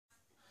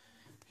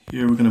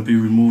Here we're going to be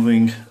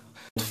removing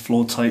the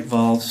FlowTite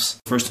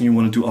valves. First thing you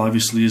want to do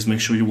obviously is make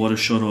sure your water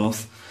shut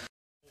off.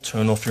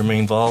 Turn off your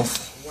main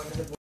valve.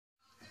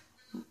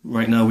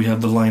 Right now we have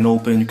the line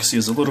open. You can see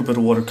there's a little bit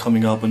of water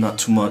coming out but not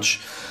too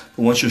much.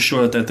 But once you're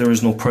sure that there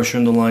is no pressure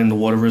in the line, the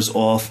water is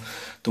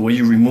off, the way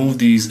you remove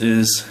these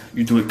is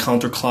you do it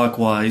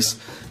counterclockwise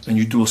and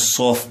you do a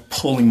soft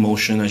pulling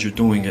motion as you're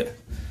doing it.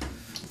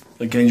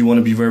 Again, you want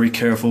to be very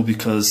careful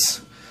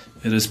because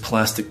it is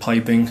plastic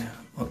piping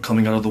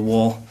coming out of the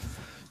wall.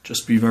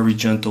 Just be very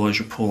gentle as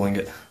you're pulling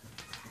it.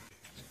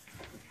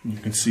 You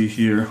can see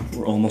here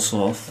we're almost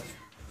off.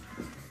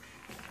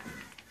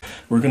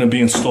 We're going to be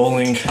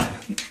installing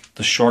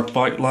the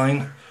Sharkbite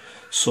line,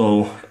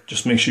 so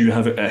just make sure you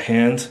have it at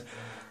hand.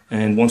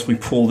 And once we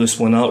pull this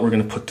one out, we're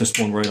going to put this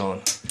one right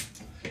on.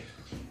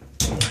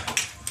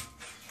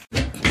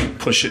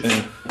 Push it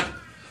in.